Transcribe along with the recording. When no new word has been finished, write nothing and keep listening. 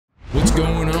What's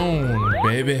going on,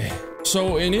 baby?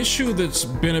 So an issue that's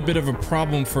been a bit of a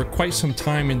problem for quite some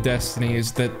time in Destiny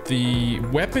is that the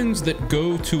weapons that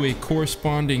go to a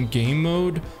corresponding game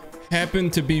mode happen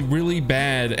to be really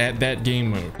bad at that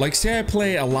game mode. Like, say I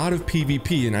play a lot of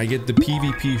PvP and I get the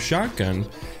PvP shotgun,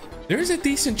 there's a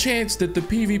decent chance that the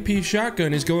PvP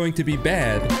shotgun is going to be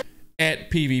bad at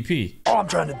PvP. All I'm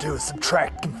trying to do is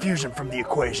subtract confusion from the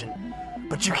equation,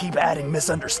 but you keep adding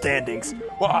misunderstandings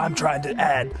while I'm trying to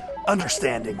add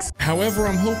understandings. However,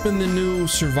 I'm hoping the new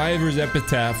Survivor's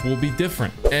Epitaph will be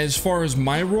different. As far as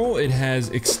my role, it has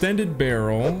extended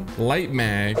barrel, light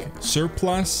mag,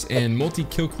 surplus, and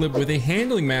multi-kill clip with a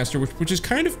handling master, which is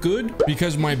kind of good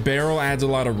because my barrel adds a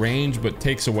lot of range but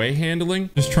takes away handling.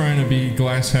 Just trying to be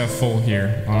glass half full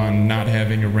here on not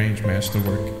having a range master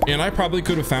work. And I probably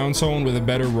could have found someone with a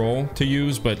better role to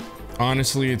use, but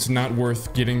honestly, it's not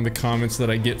worth getting the comments that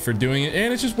I get for doing it,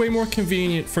 and it's just way more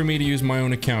convenient for me to use my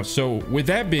own account. So with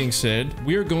that being said,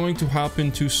 we are going to hop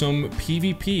into some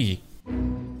PvP.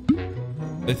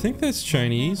 I think that's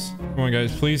Chinese. Come on,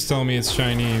 guys, please tell me it's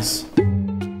Chinese.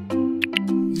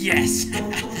 Yes.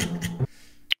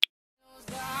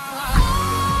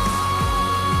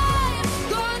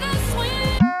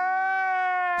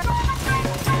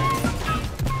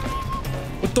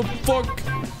 What the fuck?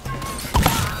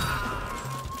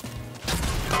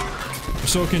 I'm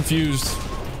so confused.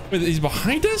 Wait, he's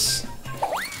behind us?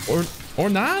 Or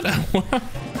not? It's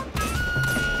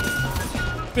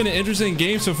been an interesting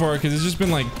game so far because it's just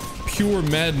been like pure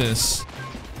madness.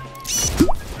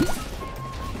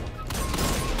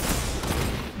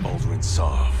 Aldrin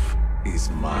Sov is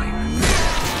mine.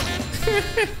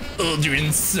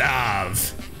 Aldrin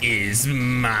Sov is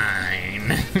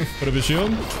mine. Put up a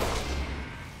shield.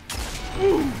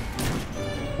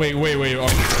 Wait. Oh.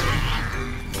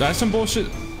 That's some bullshit,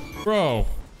 bro.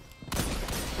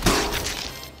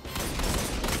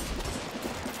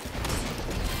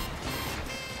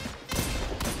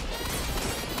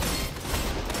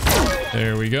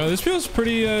 There we go. This feels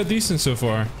pretty decent so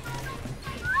far.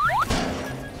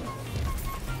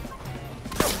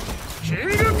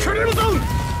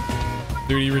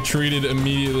 Dude, he retreated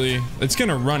immediately. It's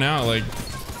gonna run out like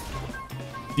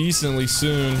decently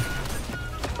soon.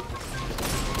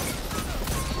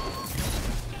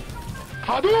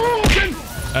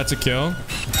 That's a kill.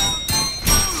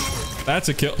 That's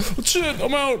a kill. Oh, shit,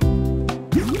 I'm out.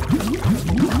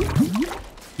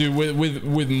 Dude,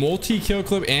 with multi-kill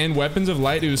clip and weapons of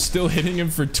light, it was still hitting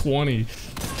him for 20.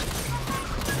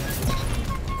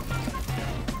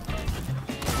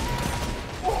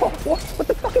 What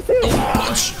the fuck is this? Oh,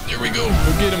 punch. There we go.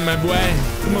 Go get him, my boy.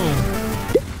 Come on.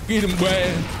 Get him,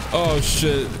 boy. Oh,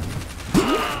 shit.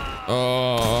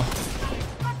 Oh.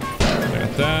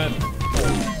 Got that.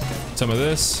 Some of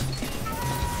this.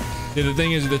 Yeah, the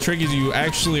thing is, the trick is you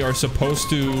actually are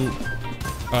supposed to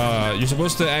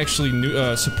actually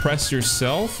suppress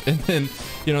yourself, and then,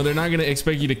 you know, they're not gonna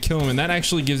expect you to kill him, and that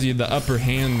actually gives you the upper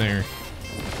hand there.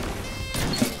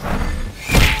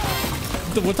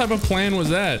 What type of plan was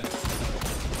that?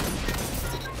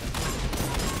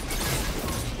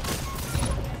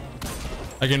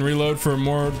 I can reload for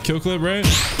more kill clip, right?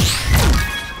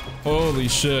 Holy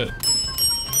shit.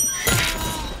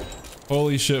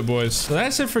 Holy shit, boys. So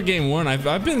that's it for game one.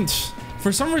 I've been,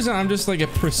 for some reason, I'm just like a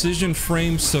precision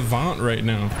frame savant right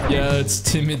now. Yeah, it's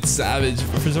Timid Savage.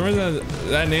 For some reason,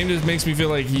 that name just makes me feel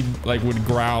like he like would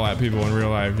growl at people in real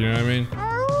life. You know what I mean?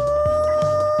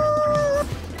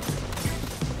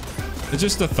 It's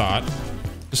just a thought.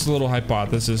 Just a little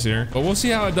hypothesis here. But we'll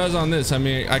see how it does on this. I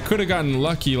mean, I could have gotten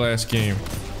lucky last game.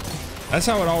 That's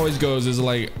how it always goes, is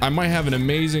like, I might have an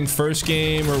amazing first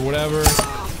game or whatever,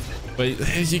 but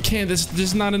you can't,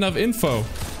 there's not enough info.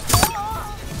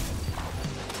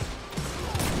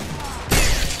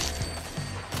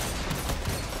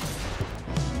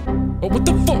 Oh, what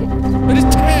the fuck? It is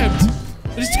tabbed.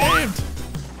 It is tabbed.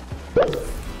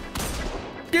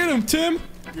 Get him, Tim.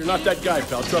 You're not that guy,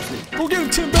 pal. Trust me. Go get him,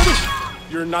 Tim, baby.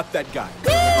 You're not that guy.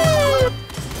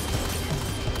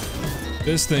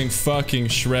 This thing fucking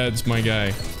shreds, my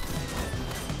guy.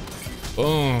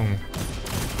 Boom.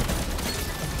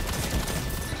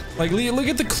 Like, look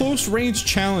at the close range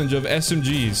challenge of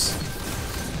SMGs.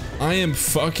 I am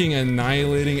fucking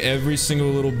annihilating every single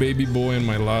little baby boy in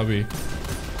my lobby.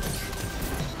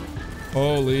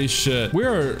 Holy shit. We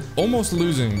are almost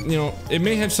losing. You know, it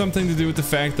may have something to do with the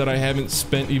fact that I haven't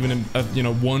spent even you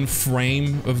know, one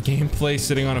frame of gameplay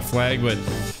sitting on a flag, but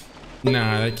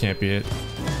nah, that can't be it.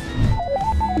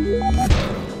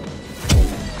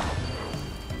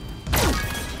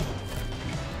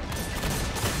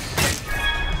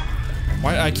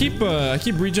 Why? I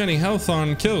keep regenerating health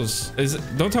on kills.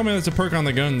 Don't tell me that's a perk on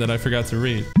the gun that I forgot to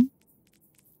read.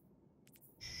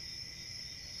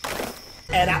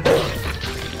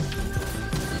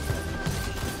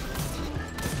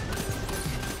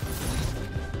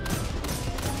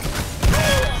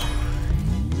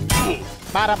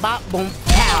 Bada bop boom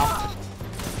pow.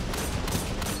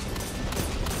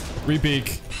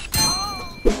 Repeak.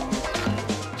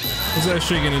 What's that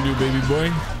shit gonna do, baby boy?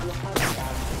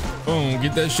 Oh,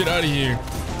 get that shit out of here.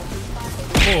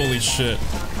 Holy shit.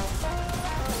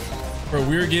 Bro,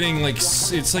 we're getting like,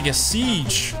 it's like a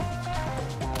siege.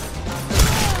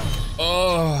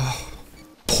 Oh,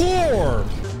 poor.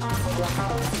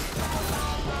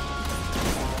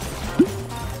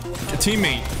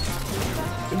 Teammate.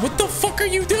 What the fuck are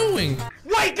you doing?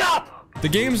 Wake up! The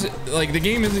game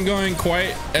isn't going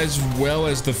quite as well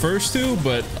as the first two,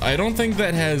 but I don't think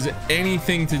that has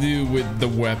anything to do with the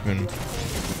weapon.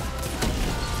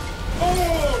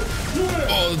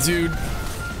 Oh, dude.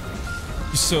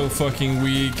 He's so fucking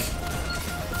weak.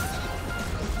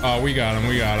 Oh, we got him.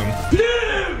 We got him.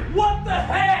 Dude, what the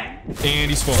heck? And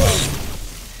he's full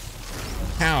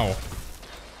health. How?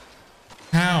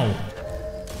 How?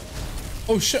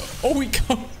 Oh shit. Oh, we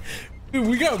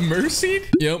got mercied?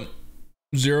 Yep.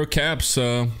 0 caps.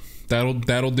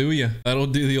 That'll do ya. That'll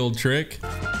do the old trick.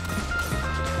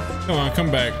 Come on,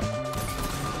 come back.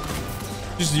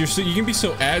 You can be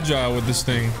so agile with this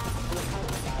thing.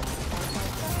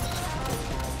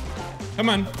 Come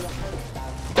on.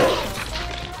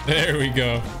 There we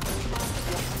go.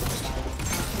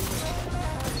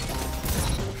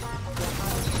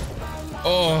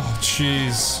 Oh,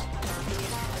 jeez.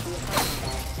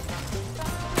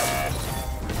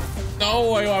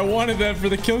 No, I wanted that for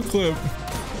the kill clip.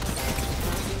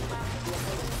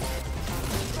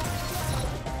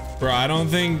 Bro, I don't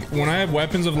think when I have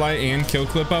weapons of light and kill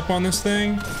clip up on this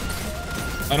thing,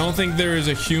 I don't think there is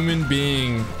a human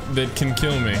being that can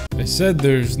kill me. I said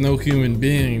there's no human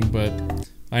being, but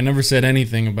I never said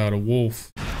anything about a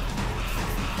wolf.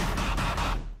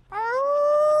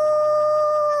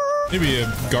 Maybe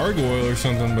a gargoyle or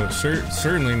something, but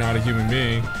certainly not a human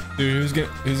being. Dude,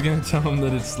 who's gonna tell him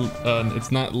that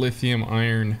it's not lithium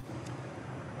iron?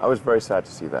 I was very sad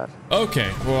to see that.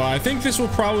 Okay, well, I think this will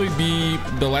probably be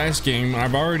the last game.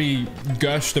 I've already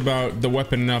gushed about the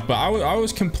weapon up, but I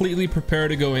was completely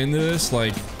prepared to go into this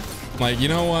like, you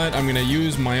know what? I'm gonna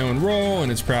use my own role,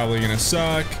 and it's probably gonna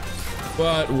suck,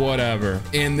 but whatever.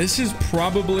 And this is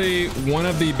probably one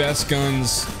of the best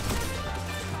guns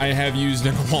I have used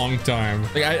in a long time.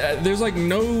 Like, there's like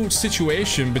no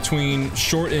situation between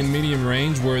short and medium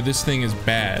range where this thing is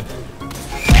bad.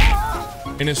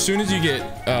 And as soon as you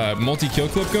get multi-kill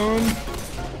clip going,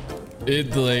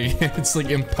 it's like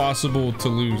impossible to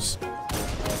lose.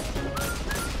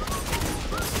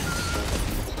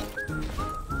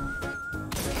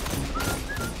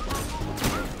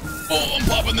 Oh, I'm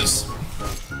popping this.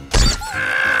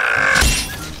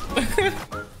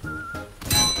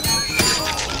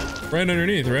 Right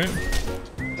underneath, right?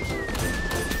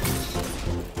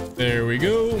 There we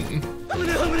go.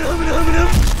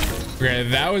 Okay,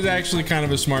 that was actually kind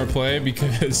of a smart play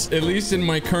because at least in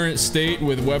my current state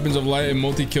with weapons of light and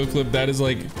multi-kill clip, that is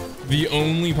like the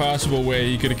only possible way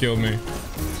he could have killed me.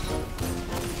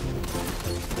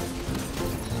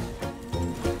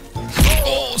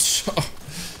 Oh,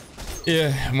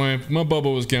 yeah, my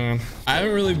bubble was gone. I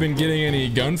haven't really been getting any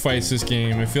gunfights this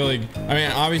game. I feel like, I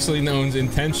mean, obviously no one's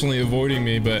intentionally avoiding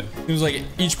me, but it was like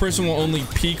each person will only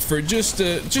peek for just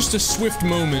a swift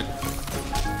moment.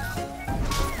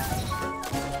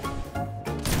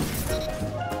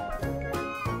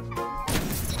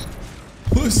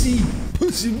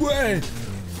 Pussy, boy!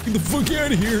 Get the fuck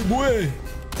out of here, boy!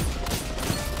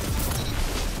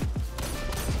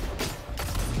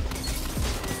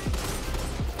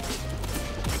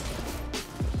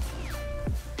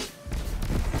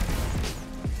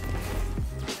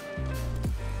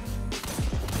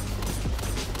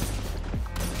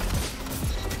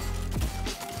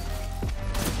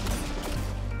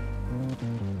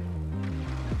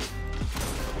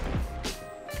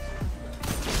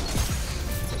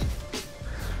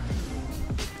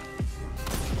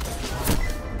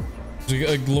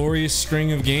 A glorious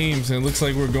string of games, and it looks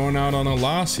like we're going out on a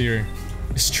loss here.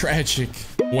 It's tragic.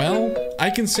 Well, I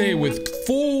can say with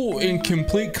full and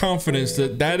complete confidence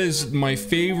that that is my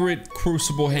favorite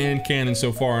Crucible hand cannon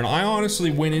so far. And I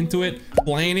honestly went into it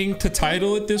planning to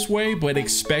title it this way, but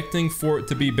expecting for it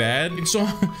to be bad. And so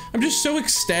I'm just so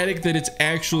ecstatic that it's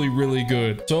actually really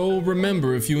good. So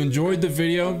remember, if you enjoyed the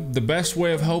video, the best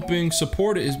way of helping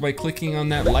support it is by clicking on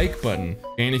that like button.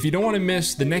 And if you don't want to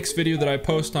miss the next video that I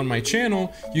post on my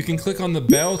channel, you can click on the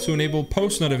bell to enable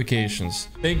post notifications.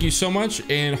 Thank you so much,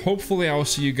 and hopefully I will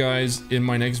see you guys in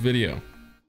my next video.